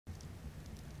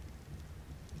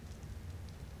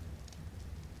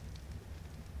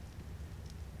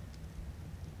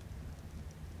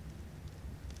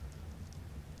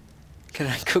Can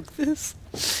I cook this?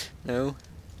 No.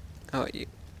 How about you?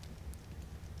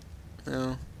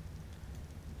 No.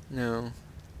 No.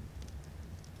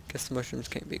 Guess the mushrooms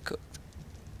can't be cooked.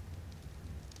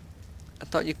 I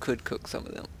thought you could cook some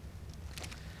of them.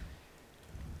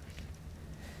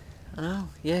 Oh,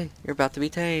 yay. You're about to be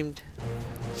tamed.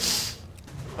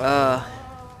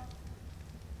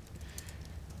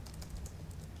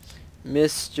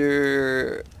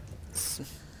 Mr.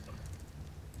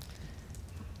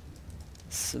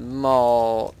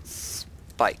 Small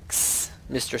Spikes.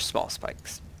 Mr. Small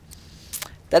Spikes.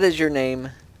 That is your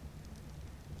name.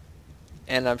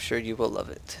 And I'm sure you will love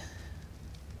it.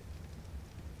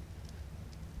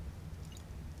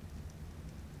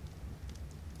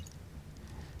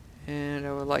 And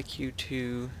I would like you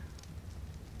to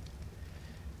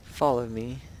follow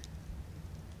me.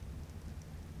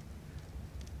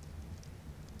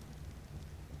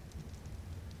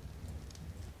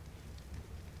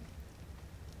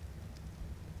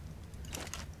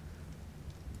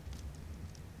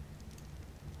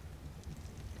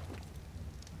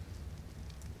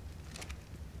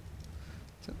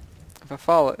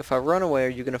 So, if I run away, are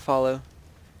you gonna follow?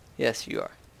 Yes, you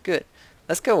are. Good.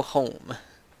 Let's go home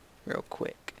real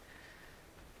quick.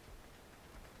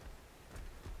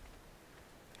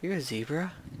 You're a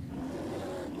zebra?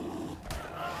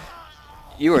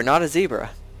 You are not a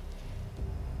zebra.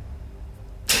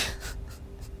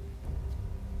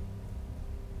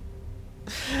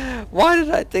 Why did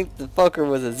I think the fucker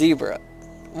was a zebra?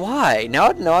 Why?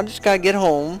 No, I just gotta get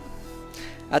home.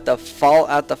 I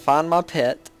have to find my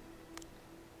pet.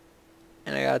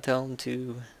 And I gotta tell him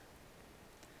to...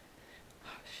 Oh,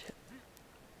 shit.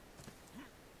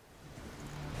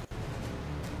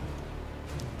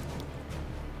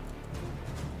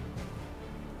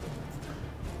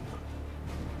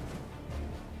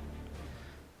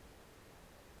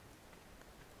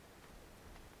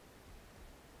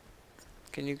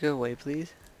 Can you go away,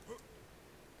 please?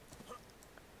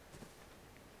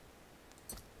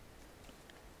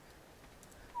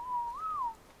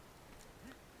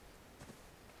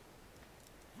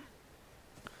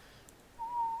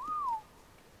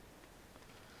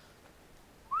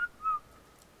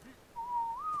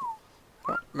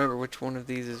 I don't remember which one of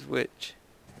these is which.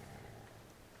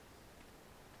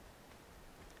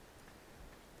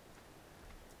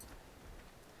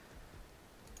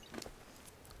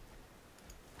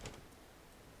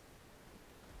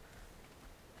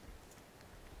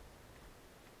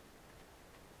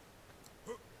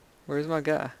 Where's my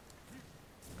guy?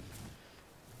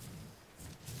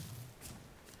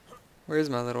 Where's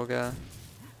my little guy?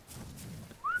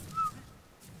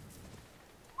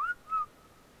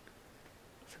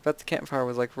 I bet the campfire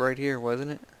was like right here,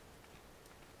 wasn't it?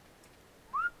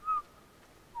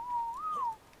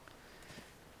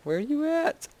 Where are you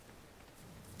at?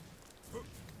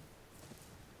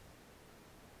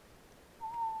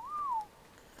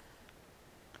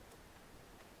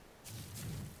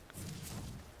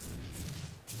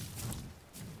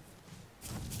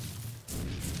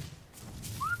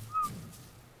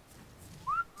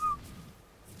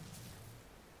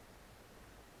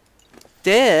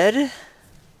 Dead?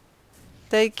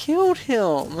 They killed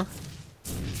him.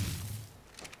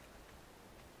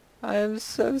 I am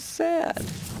so sad.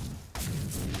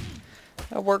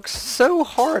 I worked so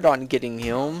hard on getting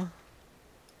him.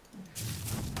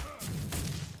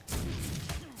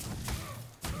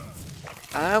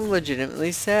 I'm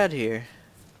legitimately sad here.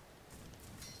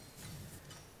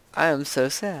 I am so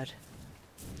sad.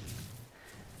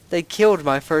 They killed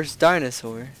my first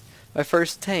dinosaur, my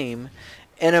first tame,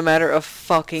 in a matter of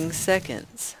fucking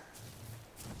seconds.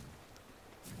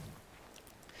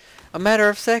 A matter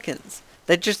of seconds.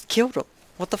 They just killed him.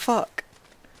 What the fuck?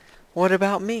 What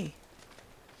about me?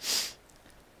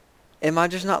 Am I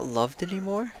just not loved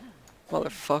anymore?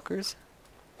 Motherfuckers.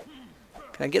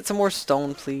 Can I get some more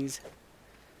stone, please?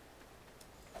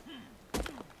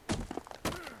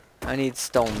 I need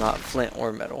stone, not flint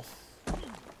or metal.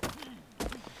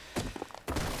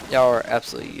 Y'all are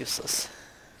absolutely useless.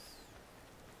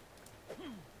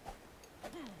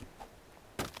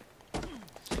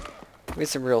 Give me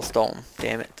some real stone,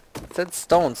 damn it. I said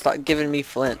stone, stop giving me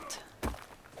flint.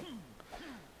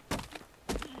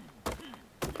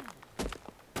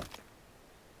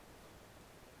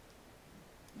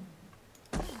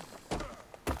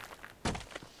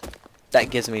 That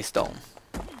gives me stone.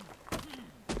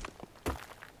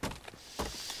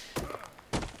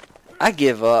 I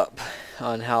give up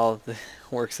on how the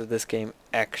works of this game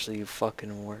actually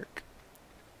fucking work.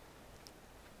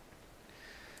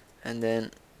 And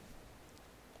then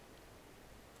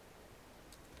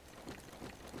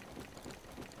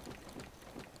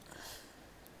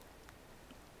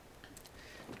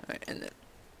Alright, and then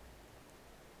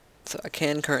so I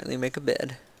can currently make a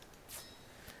bed,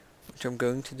 which I'm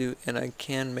going to do, and I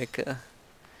can make a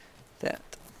that.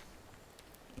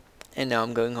 And now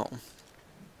I'm going home.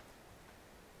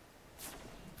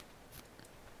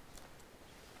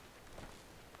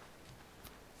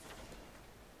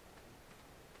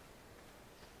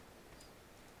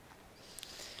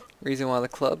 Reason why the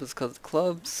club is because the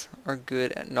clubs are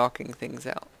good at knocking things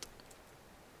out.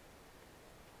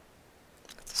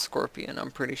 That's a scorpion,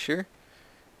 I'm pretty sure.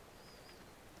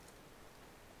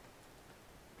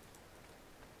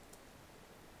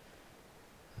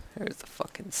 There's the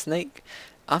fucking snake.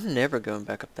 I'm never going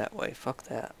back up that way. Fuck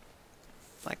that.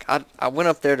 Like, I went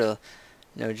up there to,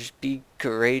 you know, just be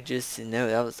courageous, and no,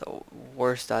 that was the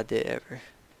worst idea ever.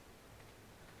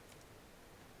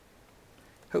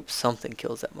 Hope something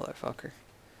kills that motherfucker.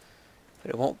 But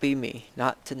it won't be me.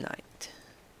 Not tonight.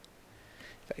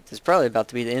 In fact, it's probably about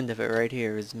to be the end of it right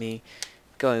here, is me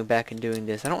going back and doing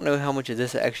this. I don't know how much of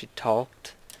this I actually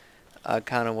talked. I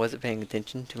kind of wasn't paying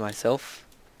attention to myself.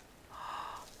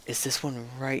 Is this one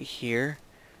right here?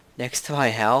 Next to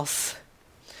my house?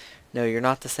 No, you're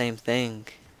not the same thing.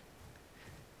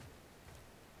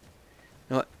 You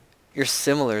know what? You're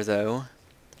similar, though.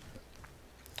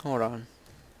 Hold on.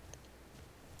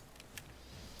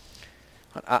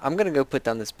 I'm gonna go put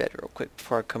down this bed real quick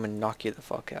before I come and knock you the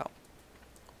fuck out.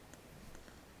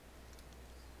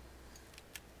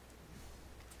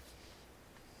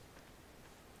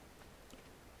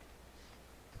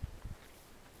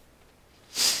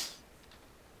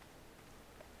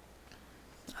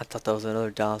 I thought that was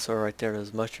another dinosaur right there,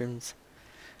 those mushrooms.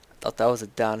 I thought that was a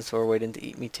dinosaur waiting to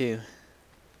eat me too.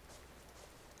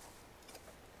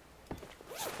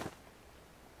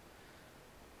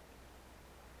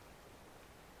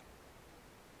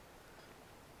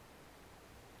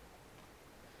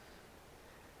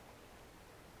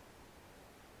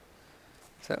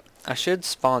 So, I should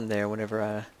spawn there whenever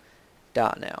I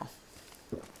die now.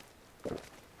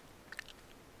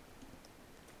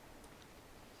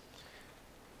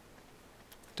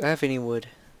 Do I have any wood?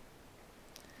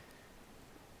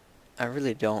 I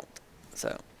really don't,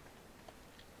 so.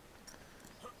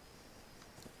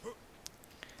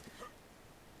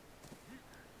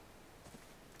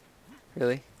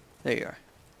 Really? There you are.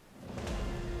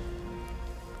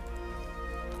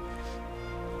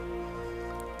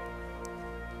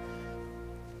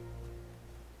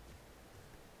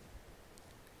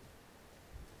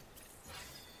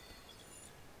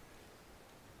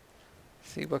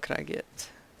 See, what can I get?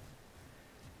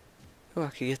 Oh, I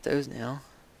could get those now.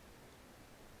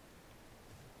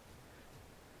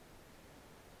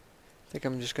 I think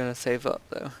I'm just gonna save up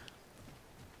though.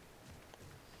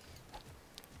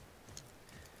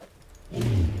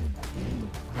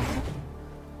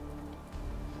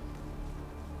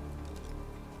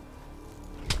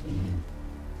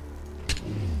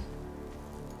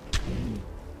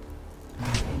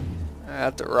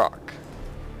 At the rock.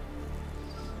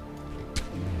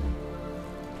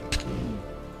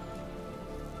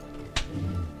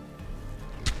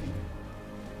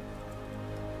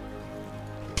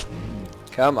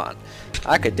 Come on.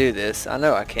 I could do this. I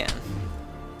know I can.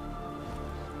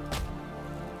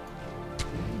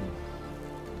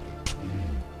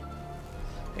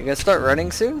 You gonna start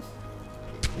running soon?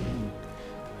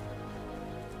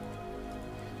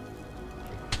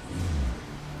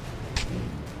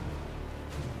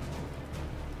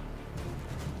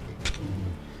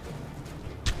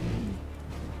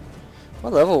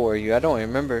 What level were you? I don't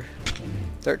remember.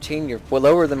 13, you're well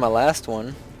lower than my last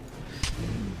one.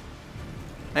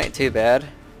 Ain't too bad.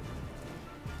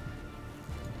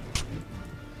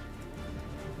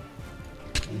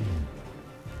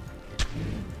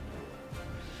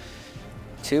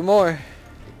 Two more.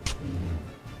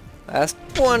 Last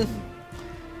one.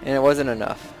 And it wasn't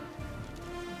enough.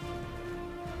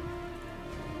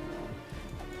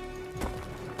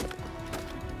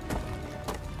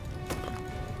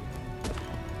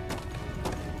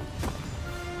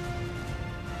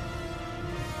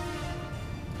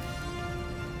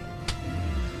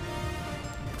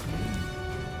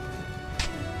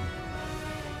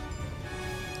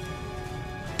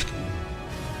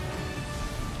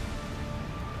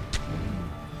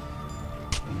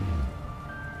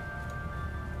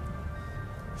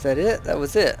 Is that it? That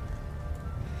was it.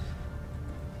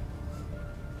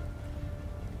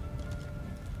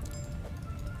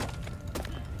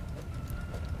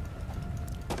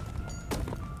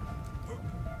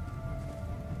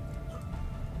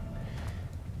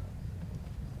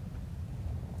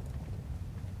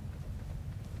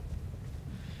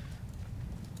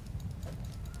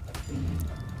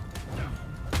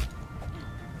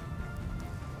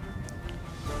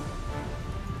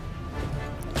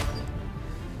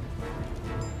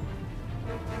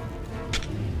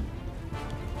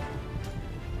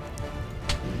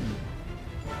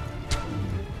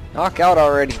 Knock out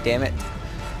already, damn it.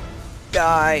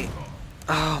 Die.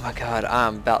 Oh my god,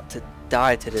 I'm about to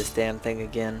die to this damn thing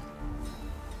again.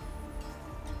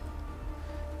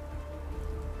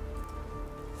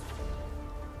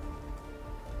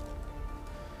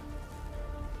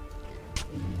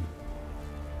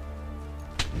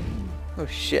 Oh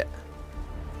shit.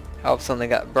 All of a sudden they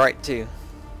got bright too.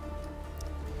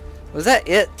 Was that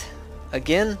it?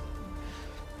 Again?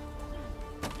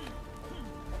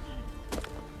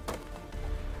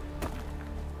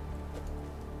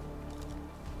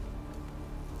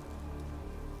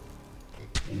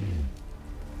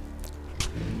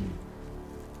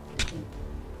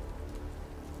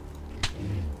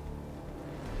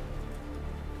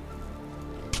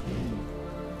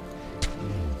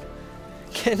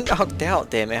 Get knocked out,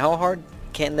 damn it. How hard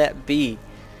can that be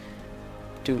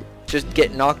to just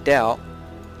get knocked out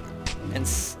and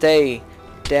stay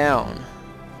down?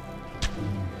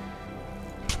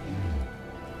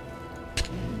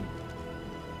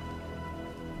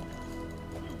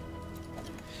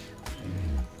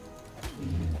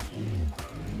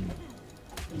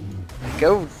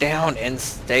 Go down and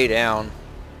stay down.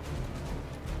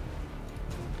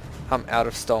 I'm out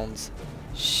of stones.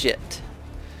 Shit.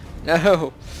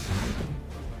 No.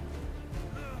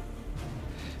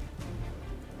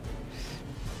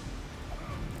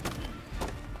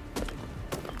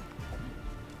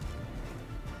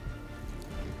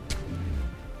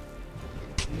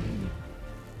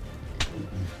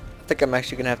 I think I'm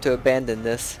actually gonna have to abandon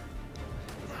this.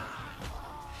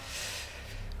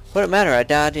 Wouldn't matter, I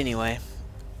died anyway.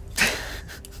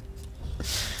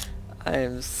 I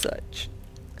am such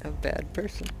a bad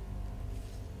person.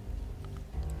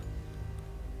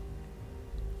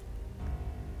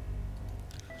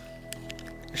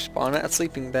 Spawn at a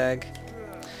sleeping bag.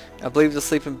 I believe the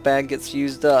sleeping bag gets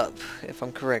used up, if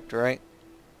I'm correct, right?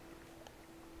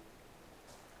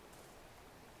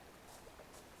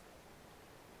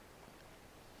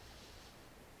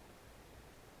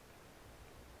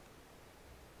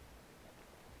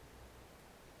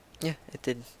 Yeah, it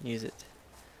did use it.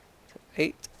 So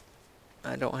 8.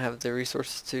 I don't have the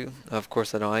resources to. Of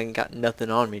course I don't. I ain't got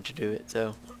nothing on me to do it,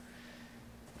 so.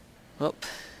 Well.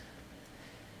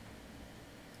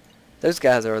 Those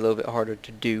guys are a little bit harder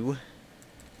to do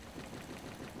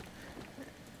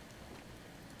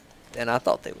than I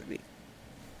thought they would be.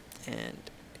 And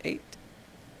 8.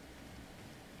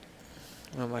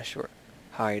 What am I short?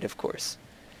 Hide, of course.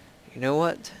 You know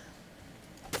what?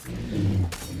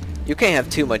 You can't have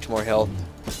too much more health.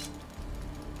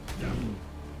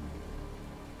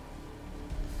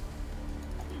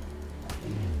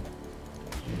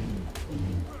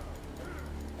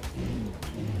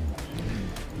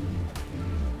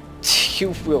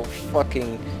 You will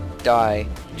fucking die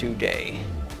today.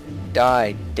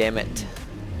 Die, damn it.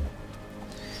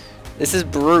 This is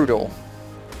brutal.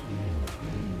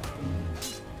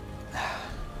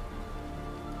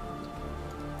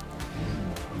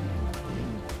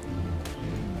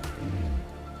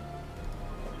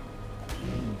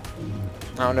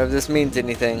 I don't know if this means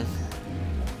anything.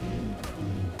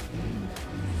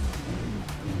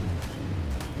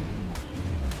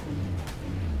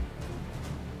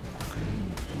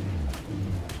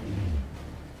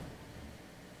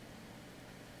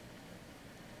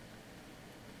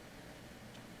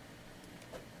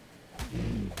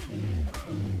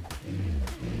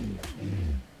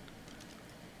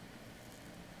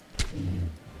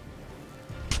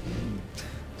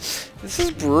 This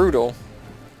is brutal.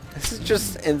 This is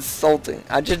just insulting.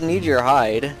 I just need your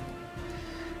hide.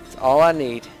 That's all I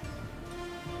need.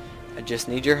 I just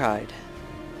need your hide.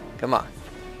 Come on.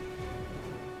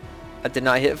 I did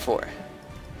not hit 4.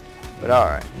 But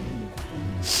alright.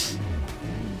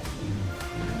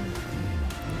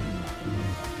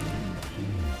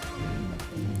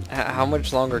 How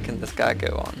much longer can this guy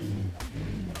go on?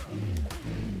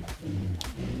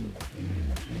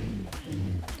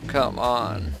 Come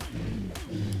on.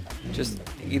 Just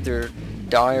either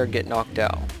die or get knocked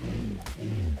out.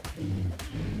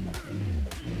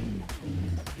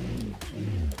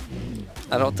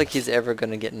 I don't think he's ever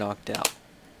gonna get knocked out.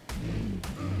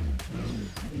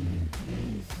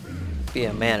 Be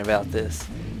a man about this.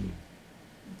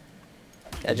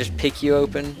 I just pick you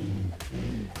open.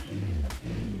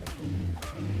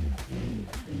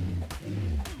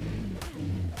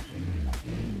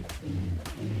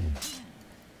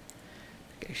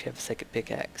 I should have a second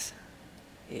pickaxe.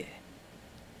 Yeah.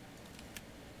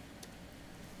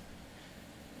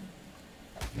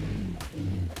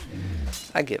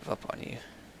 I give up on you.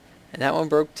 And that one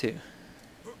broke too.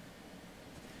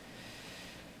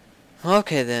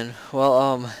 Okay then.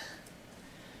 Well,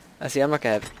 I see I'm not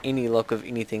going to have any luck of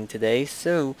anything today,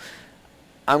 so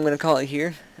I'm going to call it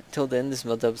here. Until then, this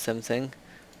is ModPack.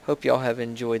 Hope y'all have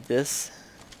enjoyed this.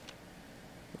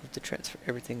 I'll have to transfer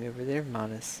everything over there,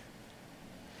 minus.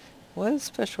 What is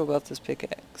special about this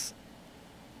pickaxe?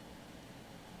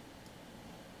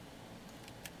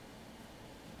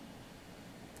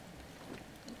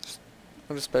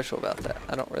 What is special about that?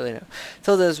 I don't really know.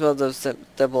 Till then, as well,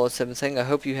 007 saying, I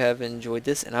hope you have enjoyed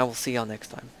this, and I will see y'all next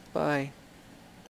time. Bye.